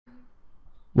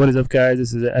What is up, guys?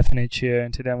 This is FNH here,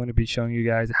 and today I'm going to be showing you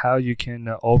guys how you can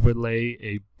overlay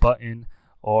a button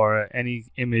or any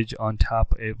image on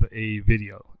top of a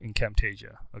video in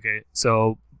Camtasia. Okay,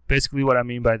 so basically what I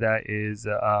mean by that is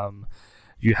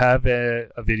you have a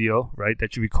video, right,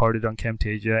 that you recorded on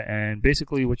Camtasia, and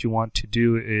basically what you want to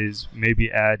do is maybe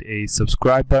add a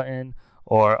subscribe button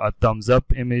or a thumbs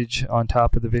up image on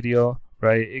top of the video,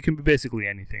 right? It can be basically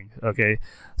anything. Okay,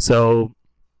 so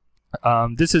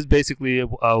this is basically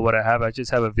what I have. I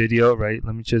just have a video, right?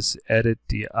 Let me just edit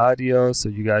the audio so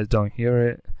you guys don't hear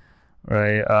it,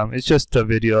 right? It's just a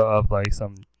video of like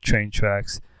some train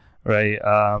tracks, right?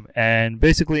 And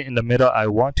basically in the middle I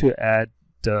want to add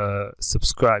the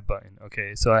subscribe button.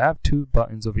 Okay, so I have two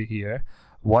buttons over here.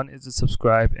 One is a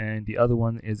subscribe and the other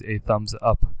one is a thumbs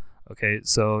up. Okay,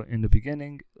 so in the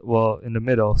beginning, well, in the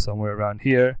middle, somewhere around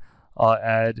here,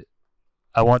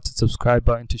 I want the subscribe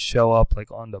button to show up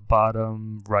like on the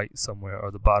bottom right somewhere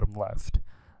or the bottom left.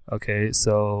 Okay,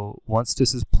 so once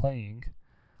this is playing,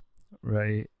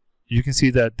 right, you can see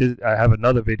that I have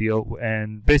another video,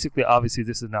 and basically obviously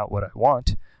this is not what I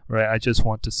want, right? I just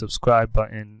want the subscribe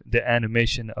button, the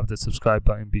animation of the subscribe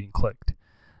button being clicked.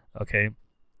 Okay,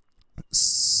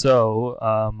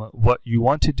 so what you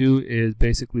want to do is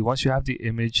basically once you have the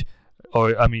image,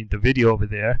 or I mean the video over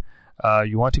there,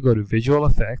 you want to go to visual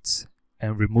effects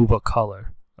and remove a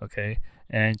color. Okay,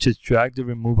 and just drag the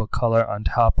remove a color on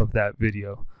top of that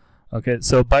video. Okay,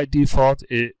 so by default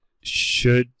it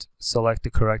should select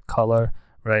the correct color,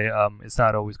 right? It's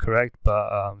not always correct, but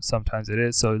sometimes it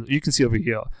is. So you can see over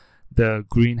here the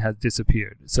green has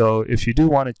disappeared. So if you do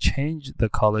want to change the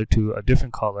color to a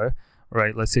different color,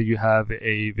 right, let's say you have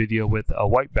a video with a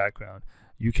white background,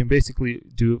 you can basically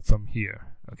do it from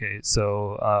here. Okay,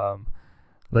 so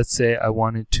let's say I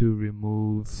wanted to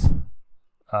remove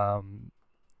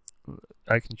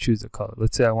I can choose a color.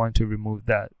 Let's say I want to remove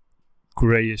that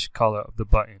grayish color of the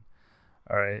button.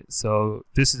 Alright, so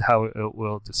this is how it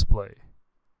will display.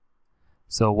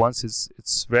 So once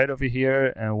it's red over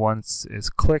here and once it's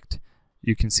clicked,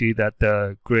 you can see that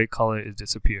the gray color is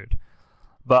disappeared.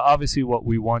 But obviously what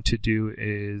we want to do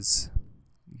is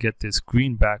get this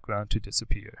green background to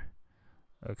disappear.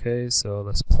 Okay, so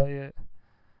let's play it.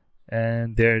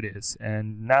 And there it is.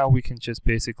 And now we can just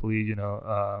basically, you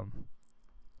know,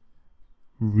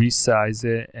 resize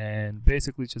it and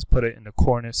basically just put it in the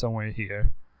corner somewhere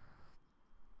here,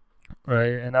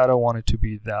 right? And I don't want it to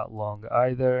be that long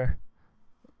either,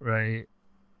 right?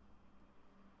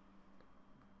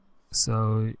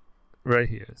 So right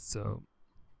here. So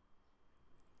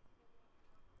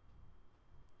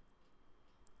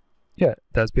yeah,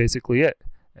 that's basically it.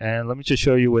 And let me just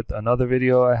show you with another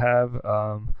video I have,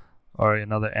 or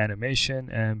another animation,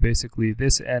 and basically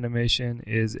this animation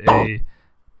is a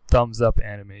thumbs up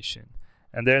animation,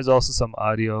 and there's also some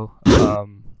audio.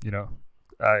 You know,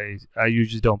 I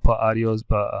usually don't put audios,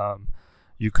 but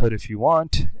you could if you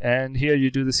want. And here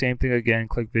you do the same thing again,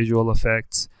 click visual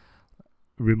effects,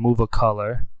 remove a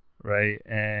color, right?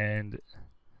 And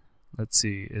let's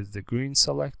see, is the green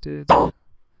selected?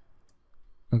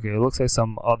 Okay, it looks like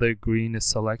some other green is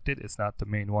selected. It's not the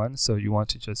main one, so you want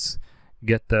to just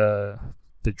get the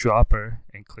dropper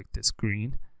and click this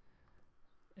green,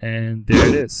 and there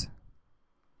it is.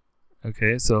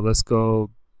 Okay, so let's go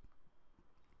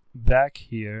back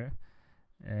here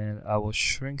and I will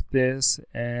shrink this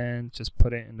and just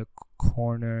put it in the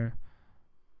corner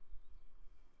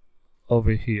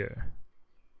over here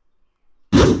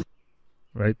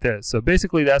right there. So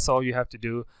basically that's all you have to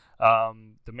do.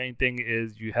 The main thing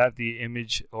is you have the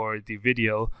image or the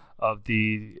video of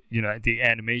the, you know, the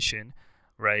animation,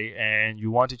 right? And you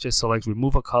want to just select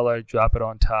remove a color, drop it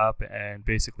on top, and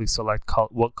basically select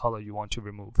what color you want to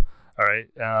remove. All right,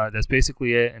 that's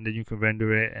basically it, and then you can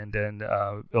render it, and then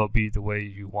it'll be the way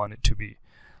you want it to be.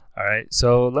 All right,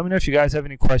 so let me know if you guys have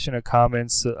any question or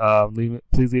comments.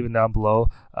 Please leave it down below.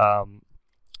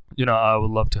 You know, I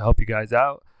would love to help you guys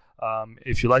out.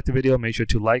 If you like the video, make sure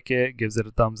to like it, gives it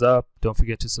a thumbs up. Don't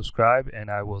forget to subscribe, and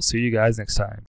I will see you guys next time.